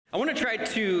I want to try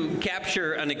to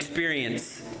capture an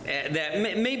experience that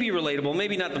may be relatable,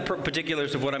 maybe not the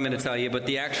particulars of what I'm going to tell you, but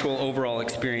the actual overall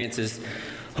experience is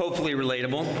hopefully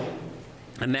relatable.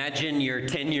 Imagine you're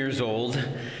 10 years old,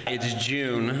 it's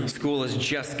June, school has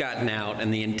just gotten out,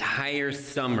 and the entire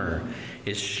summer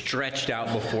is stretched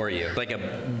out before you. Like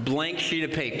a blank sheet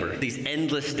of paper, these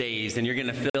endless days, and you're going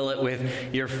to fill it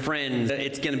with your friends.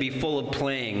 It's going to be full of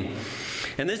playing.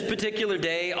 And this particular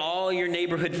day, all your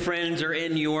neighborhood friends are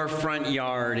in your front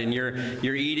yard, and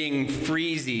you're eating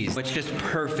freezies. It's just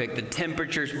perfect. The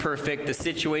temperature's perfect, the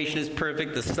situation is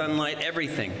perfect, the sunlight,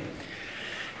 everything.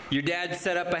 Your dad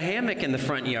set up a hammock in the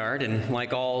front yard, and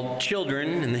like all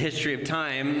children in the history of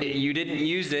time, you didn't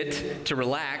use it to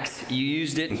relax, you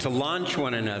used it to launch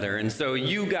one another. And so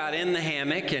you got in the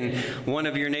hammock, and one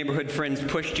of your neighborhood friends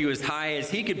pushed you as high as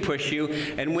he could push you,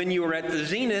 and when you were at the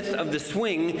zenith of the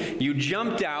swing, you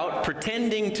jumped out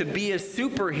pretending to be a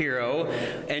superhero,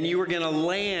 and you were going to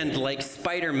land like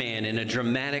Spider-Man in a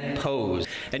dramatic pose.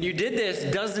 And you did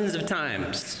this dozens of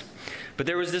times. But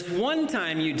there was this one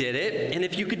time you did it, and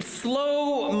if you could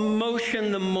slow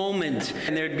motion the moment,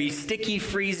 and there'd be sticky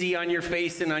freezy on your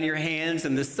face and on your hands,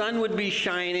 and the sun would be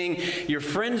shining, your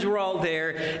friends were all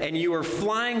there, and you were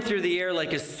flying through the air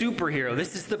like a superhero.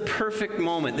 This is the perfect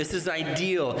moment. This is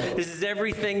ideal. This is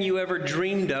everything you ever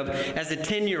dreamed of as a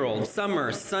 10-year-old.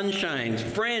 Summer, sunshine,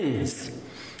 friends.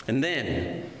 And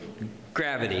then,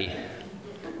 gravity.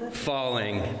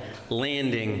 Falling,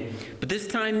 landing. But this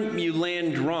time you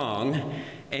land wrong,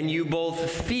 and you both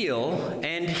feel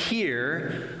and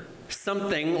hear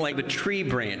something like a tree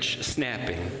branch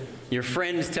snapping. Your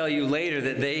friends tell you later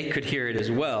that they could hear it as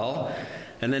well.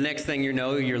 And the next thing you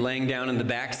know, you're laying down in the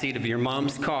back seat of your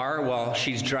mom's car while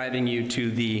she's driving you to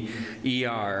the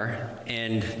ER.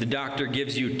 And the doctor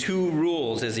gives you 2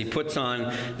 rules as he puts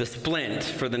on the splint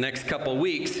for the next couple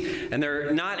weeks. And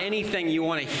they're not anything you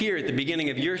want to hear at the beginning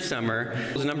of your summer.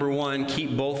 Number 1,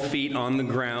 keep both feet on the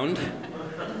ground.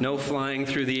 No flying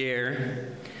through the air.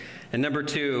 And number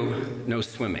 2, no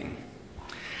swimming.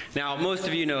 Now, most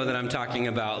of you know that I'm talking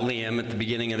about Liam at the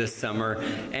beginning of this summer,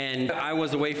 and I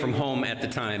was away from home at the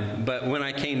time, but when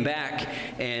I came back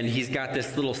and he's got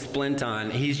this little splint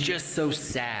on, he's just so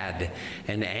sad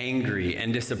and angry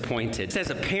and disappointed. As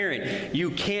a parent,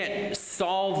 you can't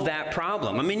solve that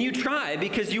problem. I mean, you try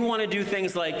because you want to do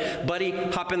things like, buddy,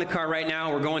 hop in the car right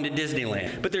now, we're going to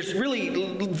Disneyland. But there's really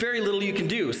very little you can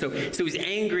do. So he's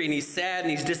angry and he's sad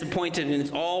and he's disappointed, and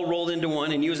it's all rolled into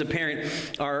one, and you as a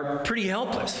parent are pretty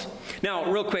helpless. Now,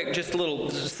 real quick, just a little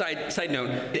side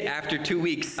note. After 2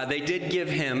 weeks, they did give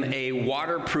him a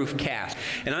waterproof cast.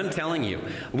 And I'm telling you,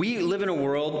 we live in a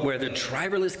world where there are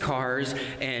driverless cars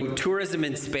and tourism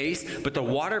in space, but the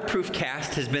waterproof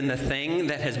cast has been the thing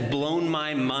that has blown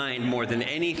my mind more than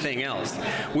anything else.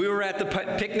 We were at the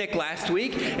picnic last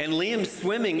week, and Liam's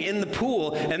swimming in the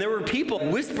pool, and there were people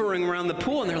whispering around the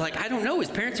pool, and they're like, I don't know,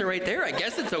 his parents are right there. I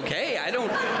guess it's okay. I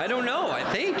don't know, I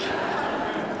think.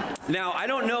 Now, I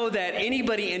don't know that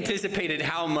anybody anticipated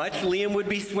how much Liam would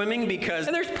be swimming, because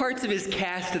there's parts of his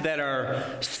cast that are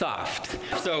soft.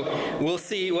 So we'll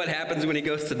see what happens when he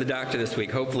goes to the doctor this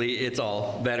week. Hopefully it's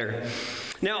all better.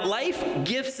 Now, life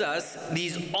gifts us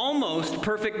these almost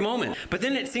perfect moments, but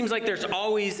then it seems like there's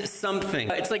always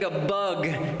something. It's like a bug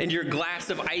in your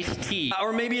glass of iced tea,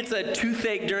 or maybe it's a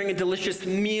toothache during a delicious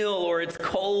meal, or it's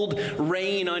cold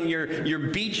rain on your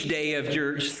beach day of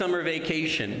your summer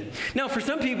vacation. Now, for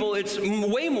some people, it's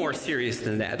way more serious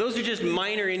than that. Those are just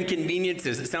minor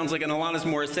inconveniences. It sounds like an Alanis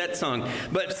Morissette song,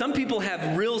 but some people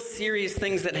have real serious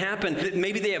things that happen.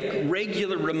 Maybe they have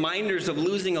regular reminders of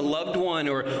losing a loved one,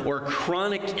 or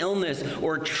chronic illness,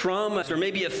 or trauma, or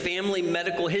maybe a family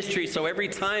medical history. So every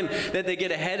time that they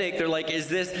get a headache, they're like, is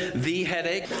this the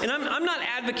headache? And I'm not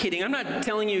advocating, I'm not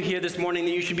telling you here this morning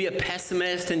that you should be a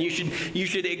pessimist and you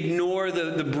should ignore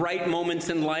the bright moments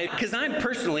in life, because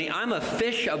I'm a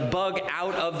fish, a bug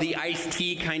out of the iced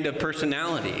tea kind of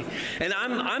personality. And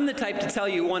I'm the type to tell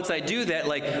you once I do that,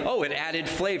 like, oh, it added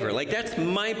flavor. Like, that's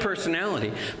my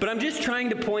personality. But I'm just trying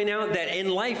to point out that in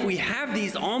life we have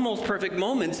these almost perfect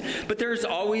moments, but there's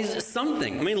always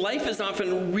something. I mean, life is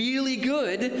often really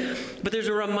good, but there's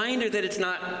a reminder that it's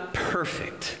not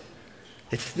perfect.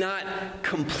 It's not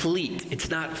complete. It's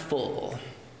not full.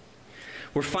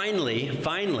 We're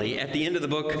finally at the end of the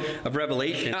book of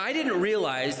Revelation. Now, I didn't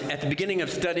realize at the beginning of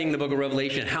studying the book of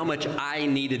Revelation how much I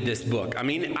needed this book. I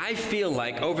mean, I feel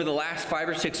like over the last 5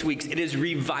 or 6 weeks, it has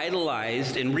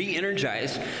revitalized and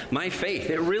re-energized my faith.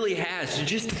 It really has. To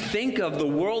just think of the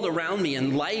world around me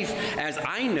and life as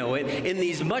I know it in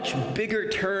these much bigger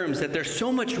terms, that there's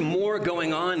so much more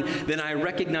going on than I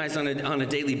recognize on a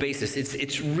daily basis.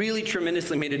 It's really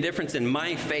tremendously made a difference in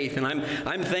my faith, and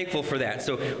I'm thankful for that.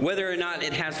 So whether or not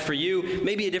it has for you,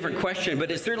 maybe a different question, but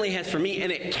it certainly has for me,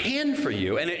 and it can for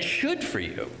you, and it should for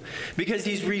you, because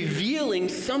he's revealing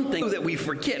something that we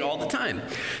forget all the time.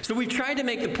 So we've tried to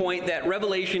make the point that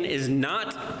Revelation is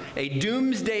not a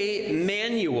doomsday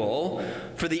manual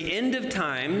for the end of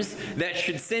times that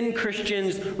should send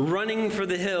Christians running for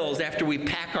the hills after we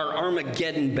pack our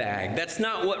Armageddon bag. That's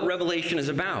not what Revelation is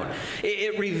about.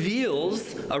 It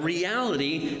reveals a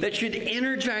reality that should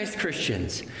energize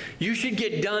Christians. You should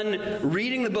get done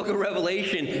reading the book of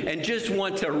Revelation and just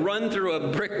want to run through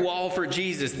a brick wall for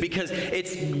Jesus, because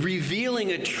it's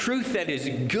revealing a truth that is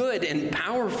good and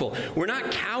powerful. We're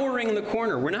not cowering in the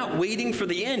corner. We're not waiting for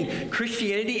the end.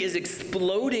 Christianity is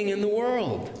exploding in the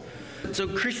world. So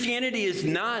Christianity is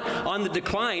not on the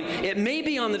decline. It may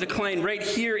be on the decline right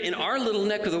here in our little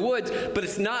neck of the woods, but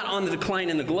it's not on the decline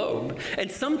in the globe. And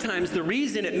sometimes the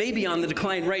reason it may be on the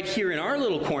decline right here in our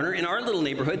little corner, in our little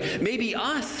neighborhood, may be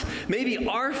us. Maybe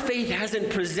our faith hasn't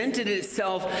presented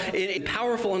itself in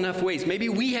powerful enough ways. Maybe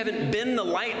we haven't been the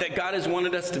light that God has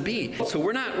wanted us to be. So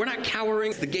we're not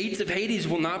cowering. The gates of Hades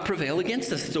will not prevail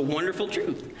against us. It's a wonderful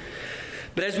truth.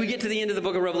 But as we get to the end of the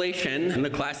book of Revelation, and the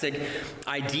classic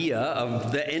idea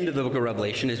of the end of the book of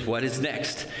Revelation is what is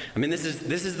next. I mean, this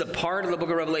is the part of the book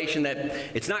of Revelation that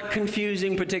it's not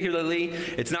confusing particularly.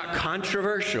 It's not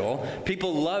controversial.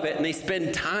 People love it, and they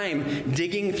spend time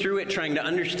digging through it, trying to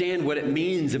understand what it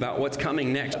means about what's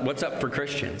coming next, what's up for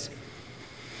Christians.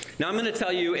 Now, I'm going to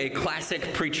tell you a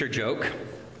classic preacher joke.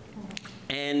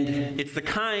 And it's the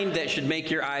kind that should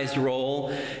make your eyes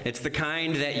roll. It's the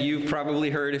kind that you've probably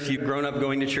heard if you've grown up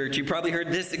going to church. You probably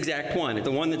heard this exact one. It's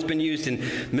the one that's been used in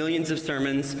millions of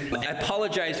sermons. I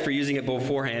apologize for using it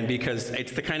beforehand, because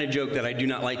it's the kind of joke that I do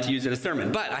not like to use in a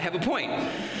sermon. But I have a point.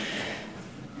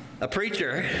 A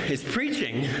preacher is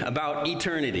preaching about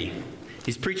eternity.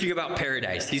 He's preaching about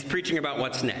paradise. He's preaching about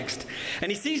what's next.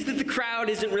 And he sees that the crowd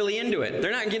isn't really into it.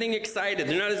 They're not getting excited.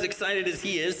 They're not as excited as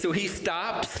he is, so he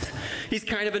stops. He's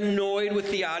kind of annoyed with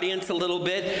the audience a little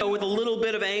bit, with a little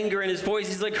bit of anger in his voice.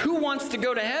 He's like, "Who wants to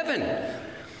go to heaven?"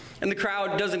 And the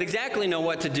crowd doesn't exactly know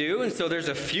what to do, and so there's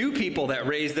a few people that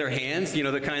raise their hands,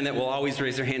 the kind that will always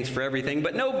raise their hands for everything,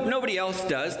 but nobody else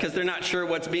does, because they're not sure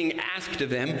what's being asked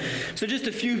of them. So just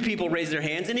a few people raise their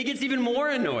hands, and he gets even more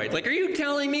annoyed. Like, "Are you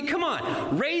telling me? Come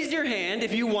on, raise your hand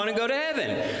if you want to go to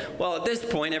heaven." Well, at this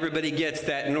point, everybody gets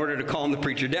that in order to calm the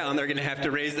preacher down, they're going to have to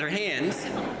raise their hands,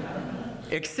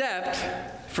 except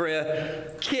for a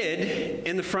kid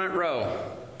in the front row.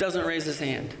 Doesn't raise his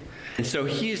hand. And so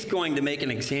he's going to make an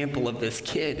example of this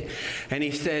kid. And he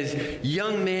says,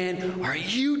 "Young man, are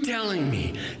you telling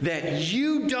me that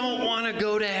you don't want to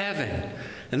go to heaven?"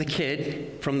 And the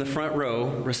kid from the front row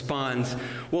responds,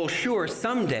 "Well, sure,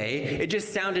 someday. It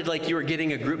just sounded like you were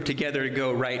getting a group together to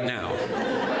go right now."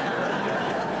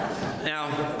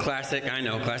 Now, classic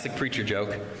preacher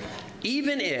joke.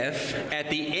 Even if at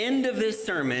the end of this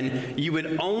sermon you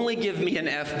would only give me an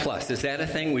F+, is that a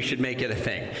thing? We should make it a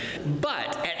thing.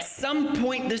 But at some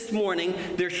point this morning,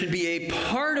 there should be a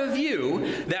part of you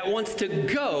that wants to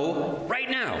go right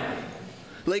now.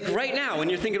 Like right now, when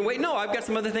you're thinking, "Wait, no, I've got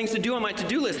some other things to do on my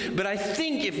to-do list." But I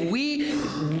think if we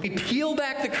peel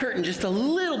back the curtain just a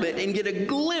little bit and get a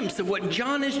glimpse of what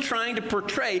John is trying to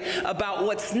portray about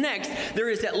what's next, there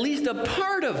is at least a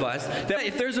part of us that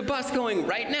if there's a bus going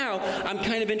right now, I'm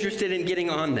kind of interested in getting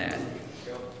on that.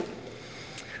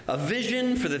 A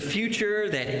vision for the future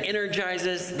that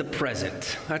energizes the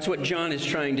present. That's what John is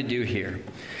trying to do here.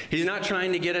 He's not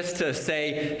trying to get us to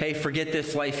say, "Hey, forget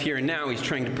this life here and now." He's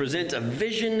trying to present a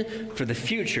vision for the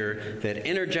future that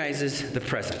energizes the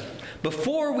present.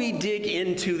 Before we dig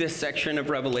into this section of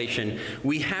Revelation,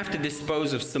 we have to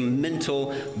dispose of some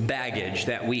mental baggage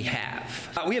that we have.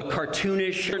 We have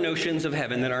cartoonish notions of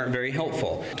heaven that aren't very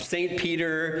helpful. St.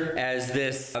 Peter as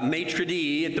this maitre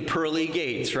d' at the pearly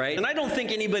gates, right? And I don't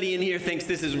think anybody in here thinks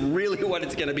this is really what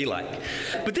it's going to be like.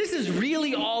 But this is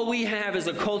really all we have as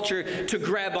a culture to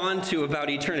grab onto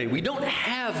about eternity. We don't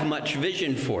have much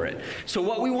vision for it. So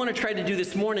what we want to try to do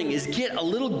this morning is get a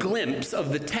little glimpse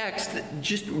of the text that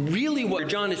just really really what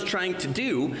John is trying to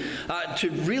do, to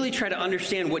really try to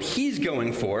understand what he's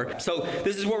going for. So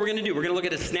this is what we're going to do. We're going to look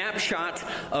at a snapshot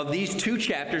of these 2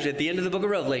 chapters at the end of the book of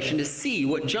Revelation to see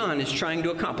what John is trying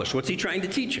to accomplish. What's he trying to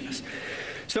teach us?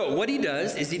 So what he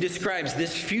does is he describes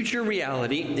this future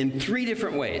reality in 3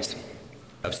 different ways.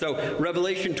 So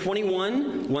Revelation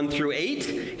 21, 1 through 8,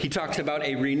 he talks about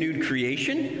a renewed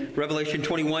creation. Revelation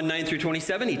 21, 9 through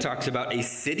 27, he talks about a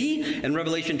city. And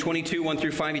Revelation 22, 1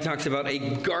 through 5, he talks about a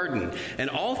garden. And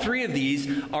all 3 of these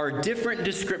are different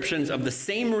descriptions of the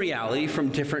same reality from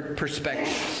different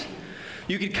perspectives.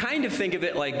 You could kind of think of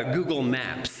it like Google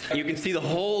Maps. You can see the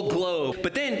whole globe,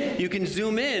 but then you can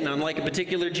zoom in on like a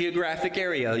particular geographic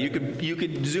area. You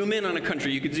could zoom in on a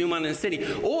country. You could zoom on a city.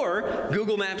 Or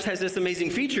Google Maps has this amazing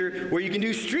feature where you can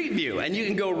do street view, and you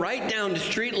can go right down to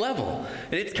street level.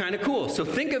 And it's kind of cool. So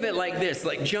think of it like this.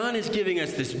 Like John is giving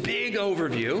us this big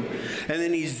overview, and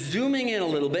then he's zooming in a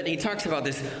little bit, and he talks about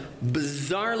this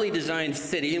bizarrely designed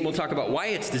city, and we'll talk about why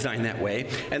it's designed that way.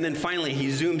 And then finally, he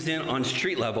zooms in on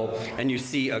street level, and you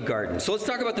see a garden. So let's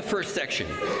talk about the first section.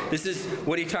 This is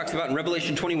what he talks about in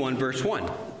Revelation 21, verse 1,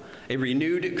 a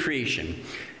renewed creation.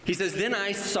 He says, "Then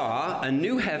I saw a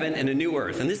new heaven and a new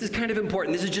earth." And this is kind of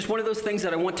important. This is just one of those things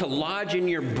that I want to lodge in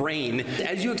your brain.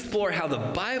 As you explore how the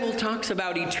Bible talks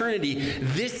about eternity,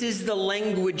 this is the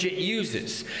language it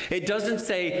uses. It doesn't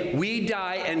say, we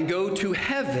die and go to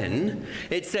heaven.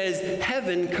 It says,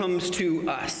 heaven comes to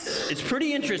us. It's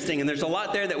pretty interesting, and there's a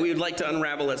lot there that we would like to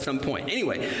unravel at some point.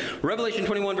 Anyway, Revelation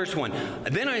 21, verse 1.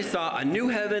 "Then I saw a new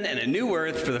heaven and a new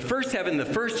earth, for the first heaven and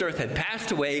the first earth had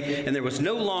passed away, and there was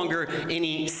no longer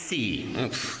any sea."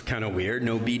 Kind of weird.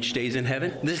 No beach days in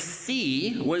heaven. The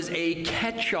sea was a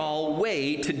catch-all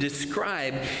way to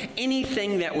describe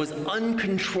anything that was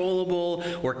uncontrollable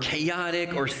or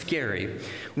chaotic or scary.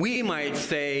 We might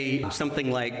say something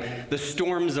like the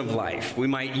storms of life. We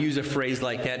might use a phrase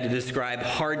like that to describe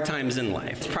hard times in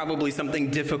life. It's probably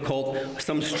something difficult,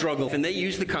 some struggle. And they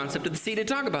use the concept of the sea to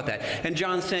talk about that. And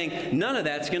John's saying, none of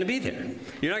that's going to be there.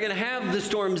 You're not going to have the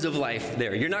storms of life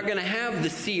there. You're not going to have the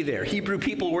sea there. Hebrew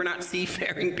people were not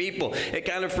seafaring people. It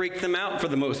kind of freaked them out for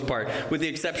the most part, with the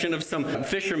exception of some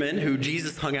fishermen who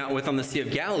Jesus hung out with on the Sea of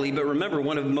Galilee. But remember,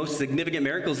 one of the most significant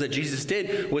miracles that Jesus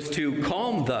did was to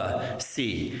calm the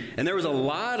sea. And there was a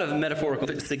lot of metaphorical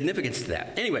significance to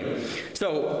that. Anyway,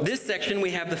 so this section we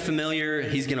have the familiar,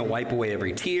 he's going to wipe away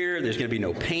every tear, there's going to be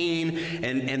no pain,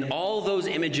 and all those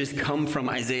images come from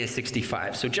Isaiah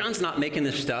 65. So John's not making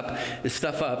this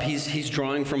stuff up. He's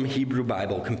drawing from Hebrew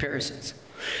Bible comparisons.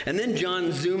 And then John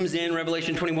zooms in,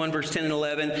 Revelation 21, verse 10 and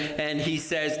 11, and he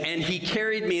says, "And he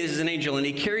carried me," this is an angel, "and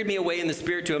he carried me away in the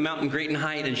spirit to a mountain great in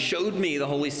height, and showed me the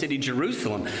holy city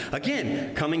Jerusalem."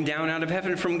 Again, coming down out of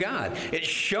heaven from God. It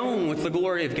shone with the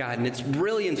glory of God, and its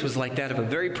brilliance was like that of a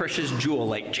very precious jewel,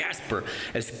 like jasper,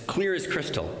 as clear as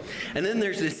crystal. And then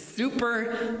there's this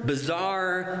super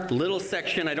bizarre little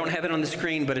section. I don't have it on the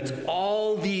screen, but it's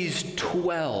all these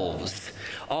 12s.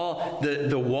 All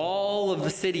the wall of the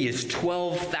city is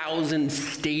 12,000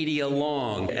 stadia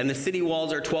long, and the city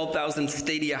walls are 12,000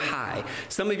 stadia high.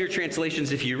 Some of your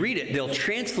translations, if you read it, they'll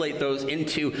translate those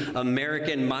into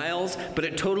American miles, but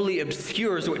it totally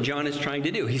obscures what John is trying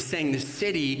to do. He's saying the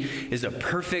city is a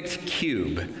perfect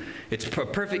cube. It's a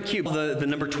perfect cube. The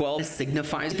number 12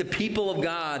 signifies the people of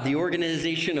God, the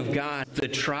organization of God, the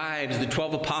tribes, the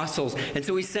 12 apostles. And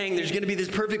so he's saying there's going to be this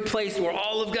perfect place where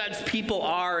all of God's people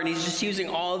are, and he's just using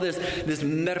all this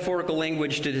metaphorical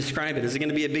language to describe it. Is it going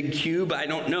to be a big cube? I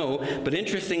don't know. But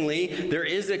interestingly, there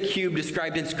is a cube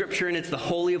described in Scripture, and it's the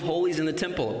Holy of Holies in the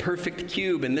temple, a perfect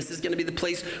cube. And this is going to be the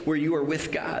place where you are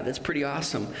with God. That's pretty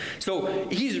awesome. So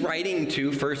he's writing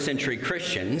to first century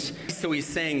Christians. So he's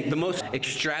saying the most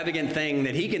extravagant thing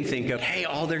that he can think of, hey,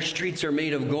 all their streets are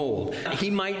made of gold.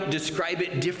 He might describe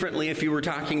it differently if you were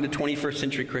talking to 21st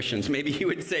century Christians. Maybe he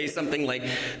would say something like,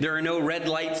 there are no red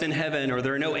lights in heaven, or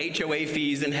there are no HOA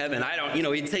fees in heaven.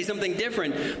 He'd say something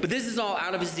different. But this is all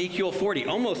out of Ezekiel 40,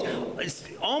 almost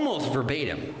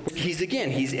verbatim.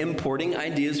 He's importing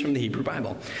ideas from the Hebrew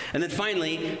Bible. And then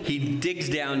finally, he digs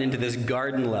down into this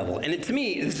garden level. And to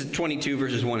me, this is 22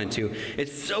 verses 1 and 2.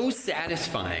 It's so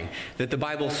satisfying that the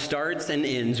Bible starts and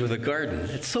ends with a garden.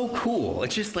 It's so cool.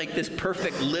 It's just like this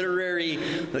perfect literary,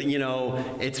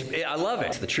 I love it.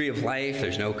 It's the tree of life.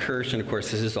 There's no curse. And of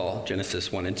course, this is all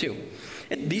Genesis 1 and 2.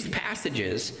 And these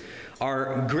passages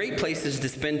are great places to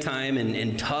spend time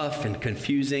in tough and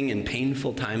confusing and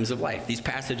painful times of life. These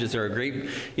passages are a great,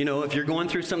 if you're going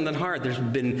through something hard, there's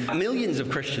been millions of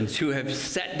Christians who have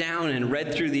sat down and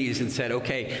read through these and said,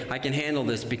 okay, I can handle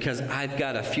this because I've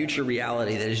got a future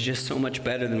reality that is just so much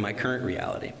better than my current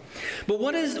reality. But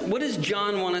what does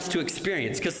John want us to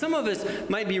experience? Because some of us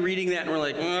might be reading that and we're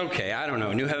like, okay, I don't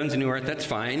know, new heavens and new earth, that's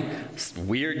fine.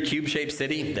 Weird cube-shaped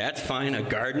city, that's fine. A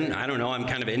garden, I don't know, I'm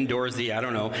kind of indoorsy, I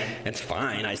don't know. It's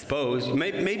fine, I suppose.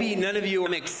 Maybe none of you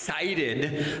are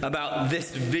excited about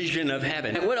this vision of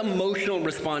heaven. What emotional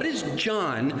response is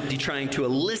John trying to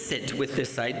elicit with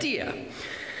this idea?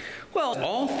 Well,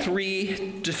 all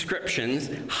three descriptions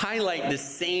highlight the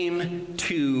same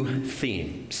two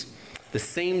themes, the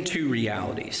same two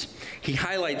realities. He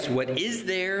highlights what is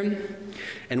there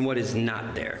and what is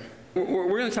not there.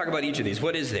 We're going to talk about each of these.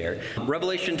 What is there?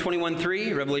 Revelation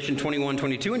 21:3, Revelation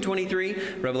 21:22 and 23,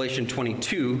 Revelation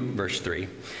 22, verse 3.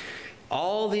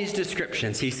 All these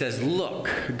descriptions, he says, look,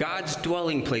 God's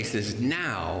dwelling place is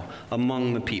now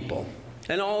among the people.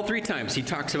 And all three times he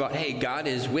talks about, hey, God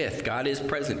is with, God is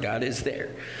present, God is there.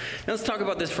 Now let's talk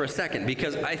about this for a second,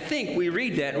 because I think we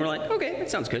read that and we're like, okay, that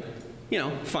sounds good.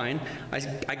 Fine.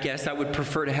 I guess I would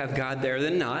prefer to have God there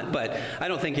than not, but I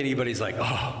don't think anybody's like,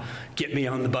 oh, get me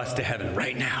on the bus to heaven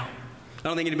right now. I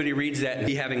don't think anybody reads that and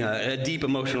be having a deep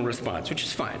emotional response, which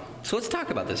is fine. So let's talk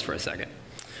about this for a second.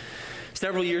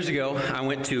 Several years ago, I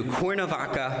went to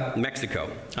Cuernavaca,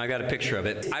 Mexico. I got a picture of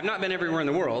it. I've not been everywhere in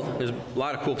the world. There's a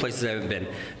lot of cool places I haven't been.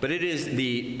 But it is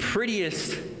the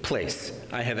prettiest place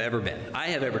I have ever been. I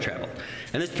have ever traveled.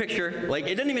 And this picture,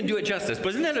 it doesn't even do it justice.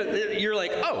 But isn't that you're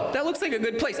like, oh, that looks like a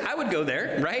good place. I would go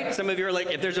there, right? Some of you are like,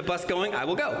 if there's a bus going, I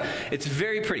will go. It's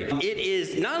very pretty. It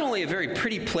is not only a very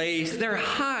pretty place, their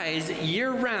highs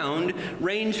year-round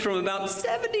range from about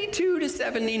 72 to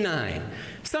 79.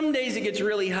 Some days it gets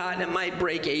really hot and it might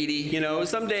break 80,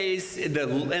 Some days, the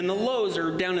lows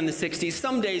are down in the 60s.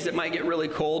 Some days it might get really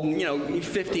cold and,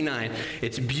 59.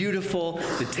 It's beautiful.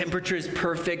 The temperature is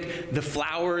perfect. The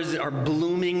flowers are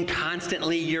blooming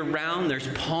constantly year-round. There's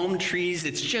palm trees.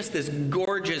 It's just this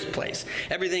gorgeous place.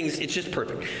 It's just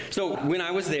perfect. So when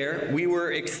I was there, we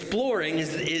were exploring,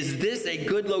 is this a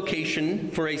good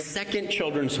location for a second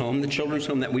children's home, the children's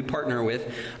home that we partner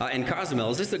with in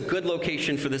Cozumel? Is this a good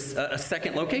location for this a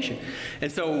second location?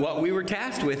 And so what we were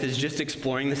tasked with is just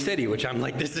exploring the city, which I'm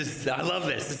like, I love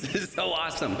this. This is so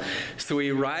awesome. So we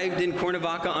arrived in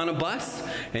Cuernavaca on a bus,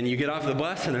 and you get off the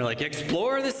bus, and they're like,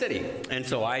 explore the city. And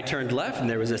so I turned left, and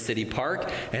there was a city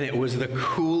park, and it was the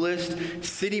coolest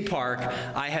city park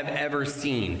I have ever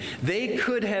seen. They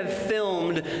could have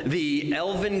filmed the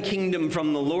Elven Kingdom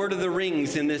from the Lord of the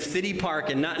Rings in this city park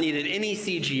and not needed any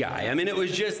CGI. I mean, it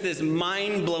was just this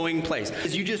mind-blowing place.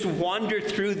 As you just wander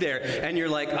through there, and you're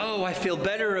like, oh, I feel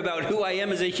better about who I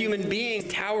am as a human being.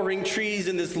 Towering trees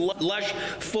and this lush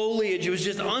foliage. It was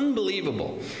just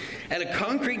unbelievable. At a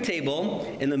concrete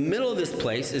table in the middle of this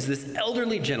place is this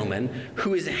elderly gentleman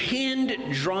who is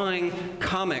hand-drawing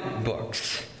comic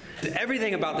books.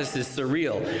 Everything about this is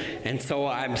surreal. And so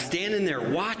I'm standing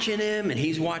there watching him, and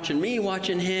he's watching me,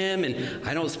 watching him, and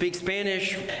I don't speak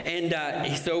Spanish. And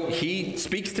so he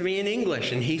speaks to me in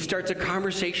English, and he starts a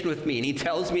conversation with me, and he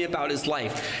tells me about his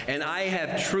life. And I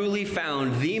have truly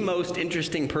found the most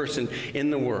interesting person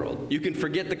in the world. You can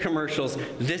forget the commercials.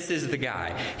 This is the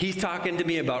guy. He's talking to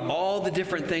me about all the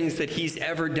different things that he's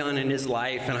ever done in his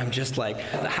life, and I'm just like,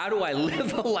 how do I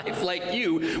live a life like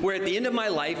you, where at the end of my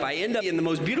life, I end up in the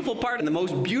most beautiful part in the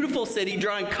most beautiful city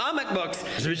drawing comic books?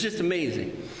 It was just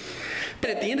amazing.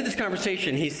 But at the end of this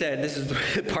conversation, he said, this is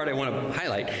the part I want to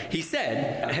highlight. He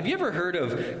said, have you ever heard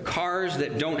of cars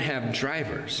that don't have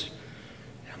drivers?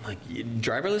 And I'm like,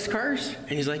 driverless cars?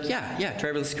 And he's like, yeah,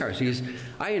 driverless cars. He goes,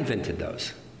 I invented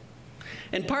those.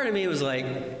 And part of me was like,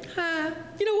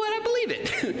 you know what? I believe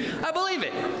it. I believe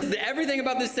it. Everything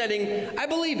about this setting, I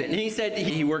believe it. And he said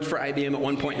he worked for IBM at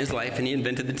one point in his life, and he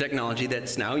invented the technology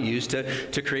that's now used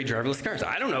to create driverless cars.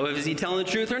 I don't know if he's telling the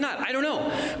truth or not. I don't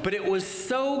know. But it was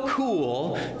so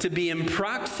cool to be in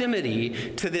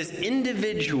proximity to this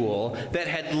individual that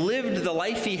had lived the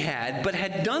life he had, but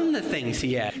had done the things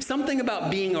he had. Something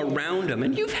about being around him.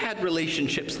 And you've had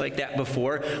relationships like that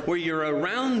before, where you're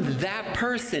around that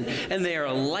person, and they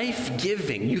are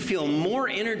life-giving. You feel more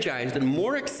energized and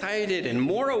more excited and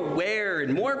more aware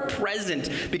and more present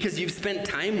because you've spent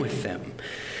time with them.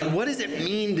 What does it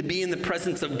mean to be in the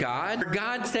presence of God?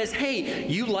 God says, hey,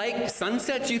 you like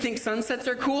sunsets? You think sunsets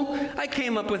are cool? I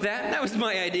came up with that. That was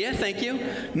my idea. Thank you.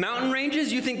 Mountain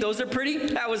ranges? You think those are pretty?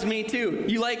 That was me too.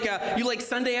 You like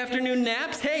Sunday afternoon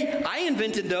naps? Hey, I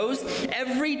invented those.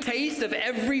 Every taste of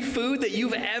every food that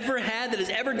you've ever had, that has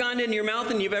ever gone into your mouth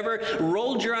and you've ever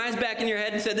rolled your eyes back in your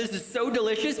head and said, this is so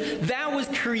delicious, that was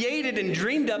created and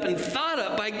dreamed up and thought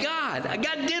up by God.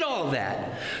 God did all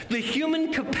that. The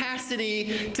human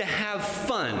capacity to have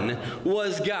fun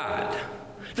was God.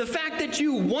 The fact that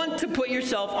you want to put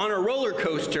yourself on a roller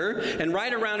coaster and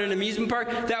ride around an amusement park,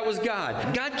 that was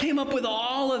God. God came up with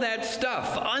all of that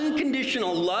stuff.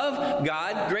 Unconditional love,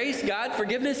 God. Grace, God.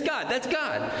 Forgiveness, God. That's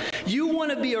God. You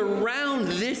want to be around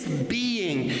this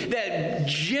being that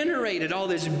generated all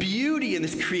this beauty and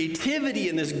this creativity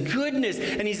and this goodness,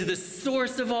 and he's the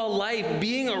source of all life.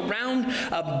 Being around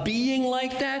a being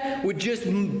like that would just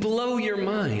blow your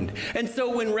mind. And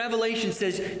so when Revelation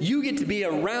says you get to be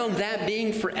around that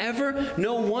being forever,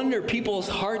 no wonder people's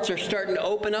hearts are starting to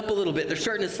open up a little bit. They're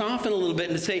starting to soften a little bit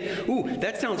and to say, ooh,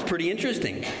 that sounds pretty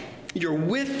interesting. You're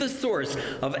with the source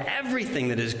of everything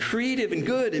that is creative and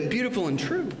good and beautiful and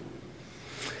true.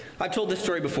 I've told this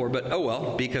story before, but oh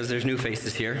well, because there's new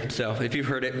faces here. So if you've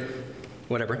heard it,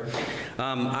 whatever.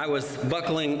 I was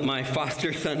buckling my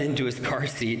foster son into his car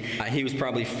seat. He was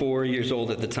probably 4 years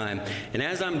old at the time. And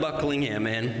as I'm buckling him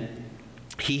in,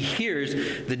 he hears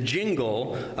the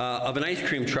jingle of an ice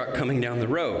cream truck coming down the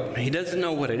road. He doesn't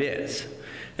know what it is.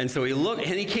 And so he looks,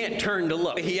 and he can't turn to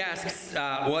look. He asks,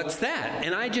 what's that?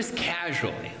 And I just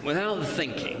casually, without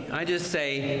thinking, I just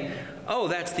say, oh,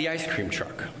 that's the ice cream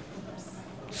truck.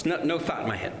 It's no thought in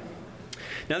my head.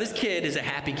 Now, this kid is a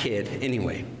happy kid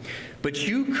anyway, but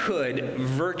you could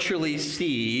virtually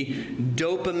see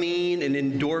dopamine and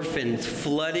endorphins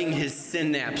flooding his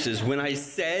synapses when I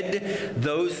said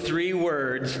those 3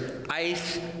 words,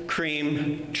 ice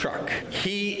cream truck.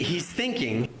 He's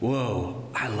thinking, whoa,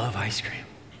 I love ice cream.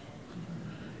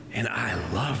 And I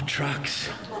love trucks.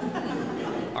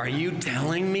 Are you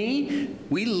telling me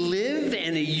we live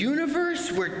in a universe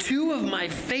where 2 of my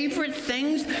favorite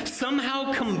things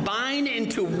somehow combine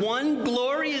into one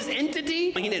glorious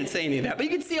entity? He didn't say any of that, but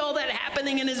you could see all that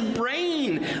happening in his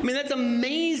brain. I mean, that's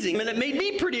amazing. And it made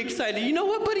me pretty excited. You know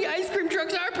what, buddy? Ice cream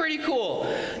trucks are pretty cool.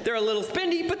 They're a little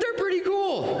spendy, but they're pretty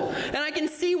cool. And I can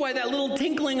see why that little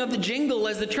tinkling of the jingle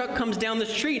as the truck comes down the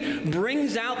street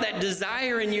brings out that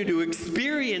desire in you to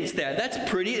experience that.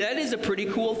 That is a pretty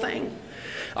cool thing.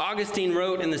 Augustine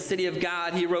wrote in The City of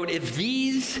God, he wrote, if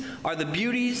these are the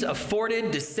beauties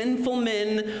afforded to sinful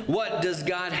men, what does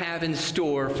God have in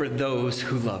store for those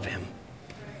who love him?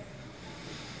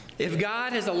 If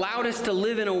God has allowed us to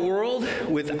live in a world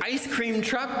with ice cream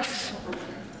trucks,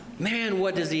 man,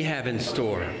 what does he have in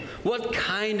store? What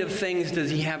kind of things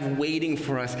does he have waiting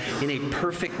for us in a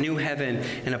perfect new heaven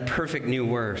and a perfect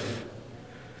new earth?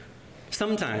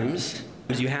 Sometimes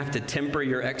you have to temper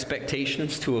your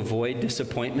expectations to avoid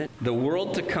disappointment. The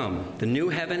world to come, the new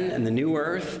heaven and the new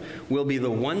earth, will be the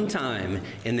one time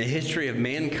in the history of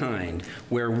mankind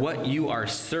where what you are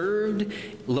served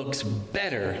looks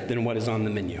better than what is on the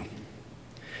menu.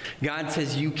 God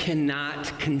says you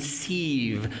cannot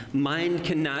conceive, mind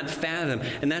cannot fathom,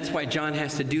 and that's why John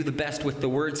has to do the best with the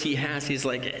words he has. He's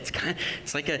like,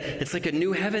 it's like a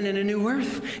new heaven and a new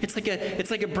earth. It's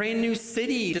like a brand new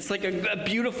city. It's like a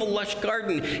beautiful, lush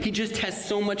garden. He just has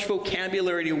so much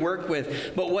vocabulary to work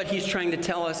with. But what he's trying to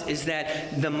tell us is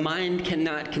that the mind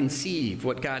cannot conceive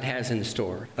what God has in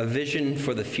store. A vision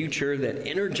for the future that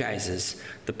energizes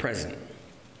the present.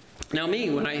 Now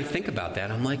me, when I think about that,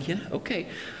 I'm like, yeah, okay.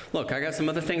 Look, I got some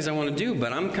other things I want to do,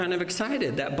 but I'm kind of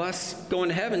excited. That bus going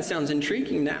to heaven sounds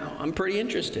intriguing now. I'm pretty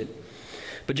interested.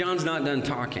 But John's not done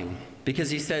talking, because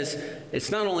he says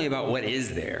it's not only about what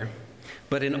is there,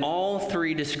 but in all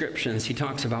 3 descriptions, he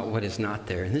talks about what is not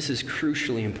there. And this is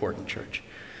crucially important, church.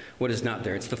 What is not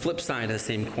there. It's the flip side of the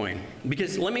same coin.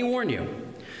 Because let me warn you,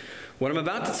 what I'm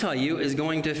about to tell you is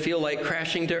going to feel like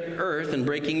crashing to earth and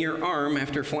breaking your arm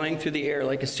after flying through the air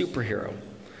like a superhero.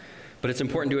 But it's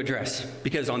important to address,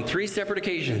 because on 3 separate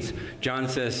occasions, John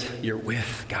says, you're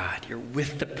with God. You're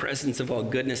with the presence of all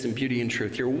goodness and beauty and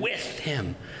truth. You're with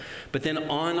him. But then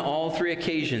on all 3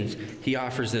 occasions, he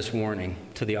offers this warning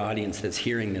to the audience that's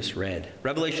hearing this read.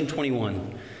 Revelation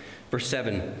 21, verse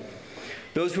 7.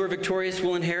 Those who are victorious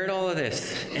will inherit all of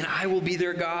this, and I will be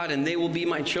their God, and they will be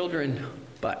my children.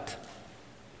 But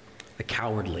the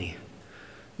cowardly,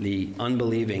 the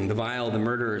unbelieving, the vile, the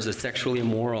murderers, the sexually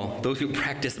immoral, those who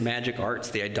practice magic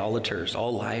arts, the idolaters,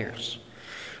 all liars.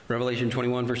 Revelation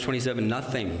 21, verse 27,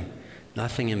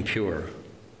 nothing impure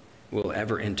will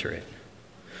ever enter it.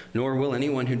 nor will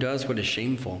anyone who does what is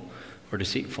shameful or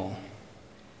deceitful.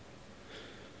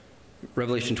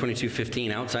 Revelation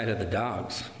 22:15, outside of the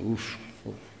dogs,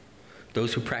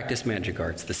 those who practice magic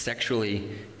arts, the sexually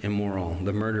immoral,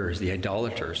 the murderers, the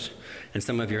idolaters. And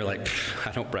some of you are like,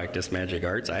 I don't practice magic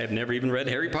arts. I have never even read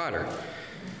Harry Potter.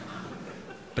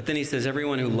 But then he says,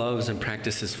 everyone who loves and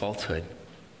practices falsehood.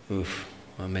 Well,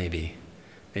 maybe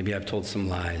I've told some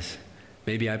lies.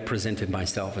 Maybe I've presented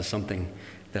myself as something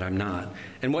that I'm not.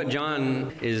 And what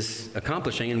John is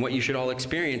accomplishing and what you should all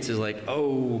experience is like,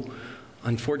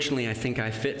 unfortunately, I think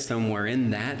I fit somewhere in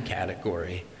that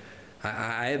category.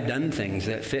 I have done things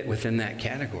that fit within that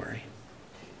category.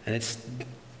 And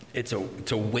it's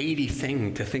a weighty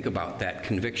thing to think about, that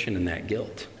conviction and that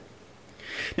guilt.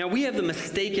 Now, we have the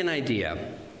mistaken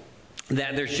idea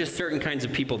that there's just certain kinds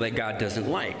of people that God doesn't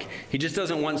like. He just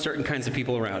doesn't want certain kinds of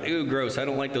people around. Ooh, gross. I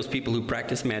don't like those people who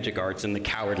practice magic arts and the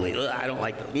cowardly. Ugh, I don't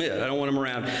like them. Ugh, I don't want them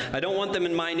around. I don't want them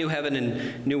in my new heaven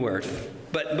and new earth.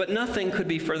 But nothing could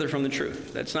be further from the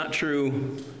truth. That's not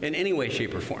true in any way,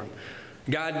 shape, or form.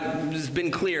 God has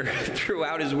been clear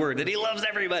throughout his word that he loves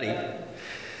everybody.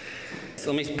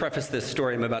 So let me preface this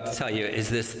story I'm about to tell you.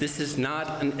 This is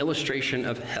not an illustration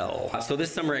of hell. So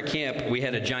this summer at camp, we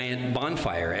had a giant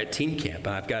bonfire at teen camp.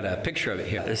 I've got a picture of it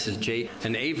here. This is Jake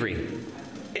and Avery.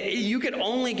 You could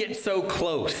only get so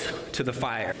close to the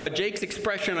fire. But Jake's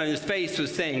expression on his face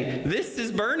was saying, this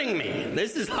is burning me.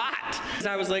 This is hot. And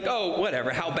I was like, oh,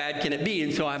 whatever. How bad can it be?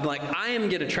 And so I'm like, I am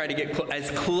going to try to get as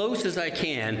close as I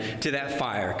can to that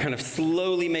fire, kind of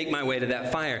slowly make my way to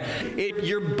that fire.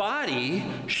 Your body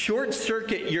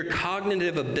short-circuit your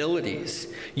cognitive abilities.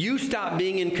 You stop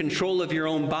being in control of your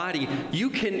own body. You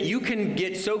can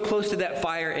get so close to that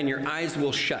fire and your eyes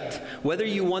will shut, whether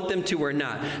you want them to or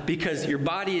not, because your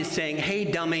body is saying, hey,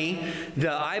 dummy,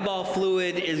 the eyeball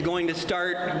fluid is going to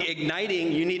start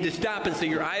igniting. You need to stop, and so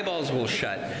your eyeballs will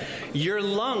shut. Your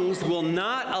lungs will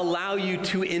not allow you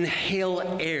to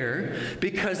inhale air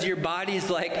because your body's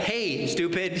like, hey,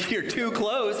 stupid, you're too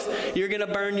close. You're going to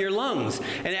burn your lungs.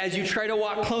 And as you try to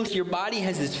walk close, your body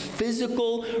has this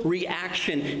physical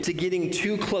reaction to getting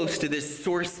too close to this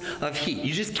source of heat.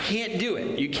 You just can't do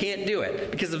it. You can't do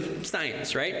it because of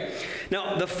science, right?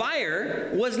 Now, the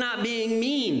fire was not being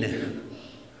mean.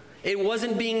 It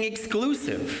wasn't being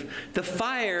exclusive. The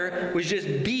fire was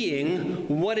just being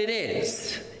what it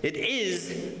is. It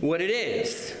is what it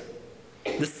is.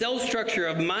 The cell structure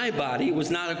of my body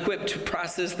was not equipped to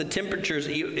process the temperatures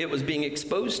it was being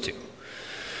exposed to.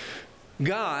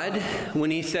 God,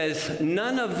 when he says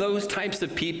none of those types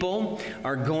of people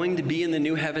are going to be in the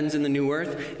new heavens and the new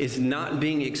earth, is not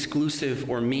being exclusive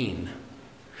or mean.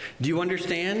 Do you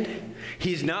understand?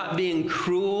 He's not being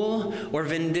cruel or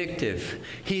vindictive.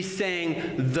 He's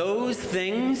saying those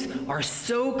things are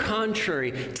so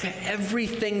contrary to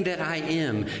everything that I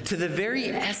am, to the very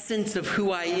essence of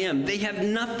who I am. They have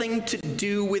nothing to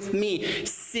do with me.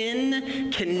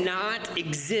 Sin cannot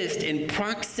exist in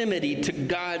proximity to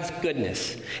God's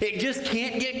goodness. It just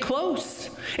can't get close.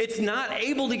 It's not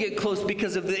able to get close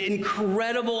because of the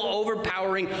incredible,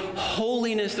 overpowering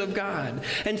holiness of God.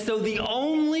 And so the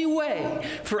only way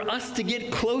for us to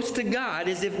get close to God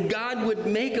is if God would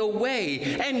make a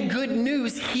way. And good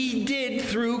news, he did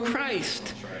through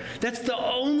Christ. That's the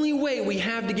only way we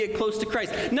have to get close to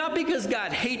Christ. Not because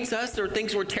God hates us or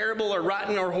thinks we're terrible or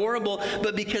rotten or horrible,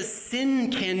 but because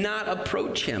sin cannot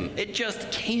approach him. It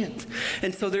just can't.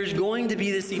 And so there's going to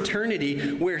be this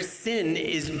eternity where sin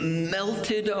is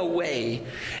melted away,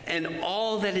 and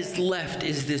all that is left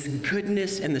is this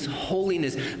goodness and this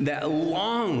holiness that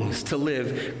longs to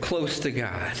live close to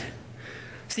God.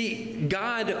 See,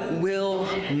 God will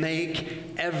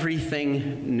make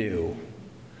everything new.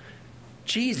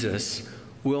 Jesus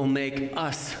will make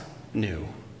us new.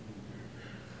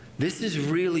 This is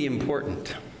really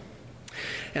important.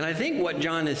 And I think what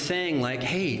John is saying, like,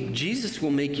 hey, Jesus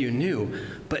will make you new,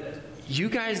 but you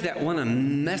guys that want to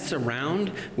mess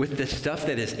around with the stuff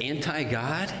that is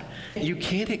anti-God, you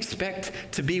can't expect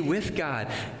to be with God.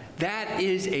 That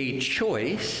is a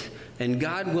choice, and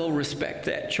God will respect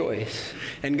that choice.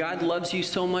 And God loves you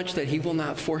so much that he will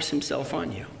not force himself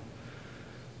on you.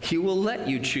 He will let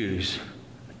you choose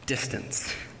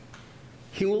distance.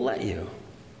 He will let you.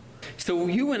 So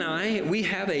you and I, we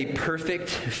have a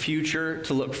perfect future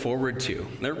to look forward to.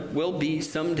 There will be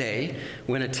someday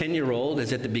when a 10-year-old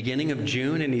is at the beginning of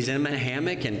June and he's in a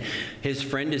hammock and his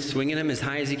friend is swinging him as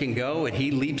high as he can go and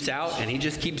he leaps out and he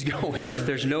just keeps going.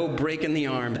 There's no break in the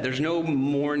arm. There's no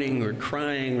mourning or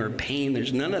crying or pain.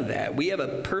 There's none of that. We have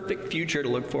a perfect future to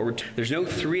look forward to. There's no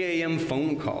 3 a.m.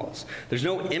 phone calls. There's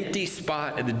no empty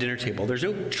spot at the dinner table. There's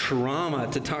no trauma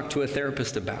to talk to a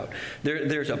therapist about.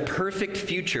 There's a perfect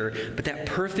future. But that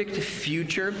perfect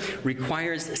future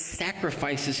requires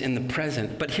sacrifices in the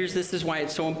present. But this is why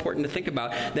it's so important to think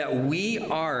about that we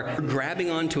are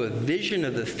grabbing onto a vision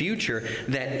of the future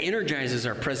that energizes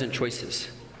our present choices.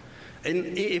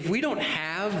 And if we don't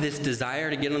have this desire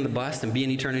to get on the bus and be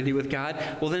in eternity with God,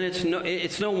 well, then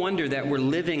it's no wonder that we're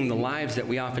living the lives that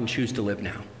we often choose to live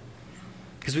now.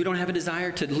 Because we don't have a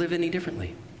desire to live any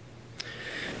differently.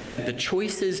 The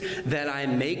choices that I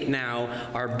make now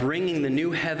are bringing the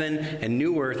new heaven and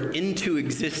new earth into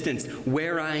existence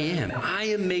where I am. I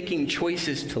am making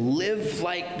choices to live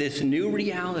like this new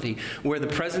reality where the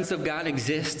presence of God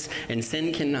exists and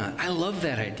sin cannot. I love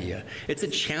that idea. It's a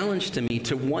challenge to me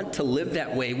to want to live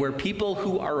that way where people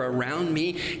who are around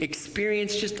me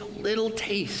experience just a little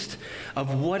taste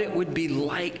of what it would be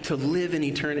like to live in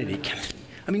eternity.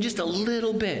 Just a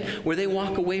little bit, where they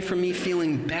walk away from me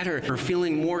feeling better or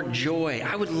feeling more joy.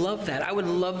 I would love that. I would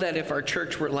love that if our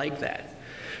church were like that.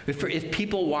 If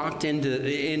people walked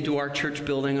into our church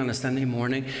building on a Sunday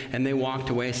morning and they walked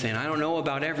away saying, I don't know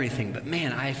about everything, but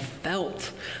man, I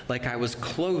felt like I was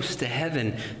close to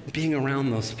heaven being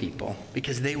around those people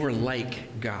because they were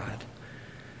like God.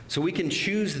 So we can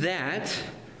choose that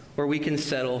or we can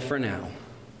settle for now.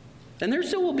 And there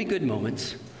still will be good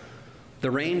moments. The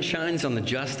rain shines on the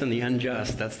just and the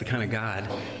unjust. That's the kind of God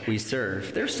we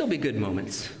serve. There'll still be good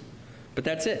moments, but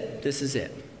that's it. This is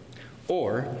it.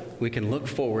 Or we can look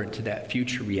forward to that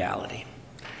future reality.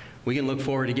 We can look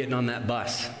forward to getting on that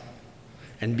bus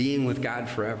and being with God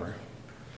forever.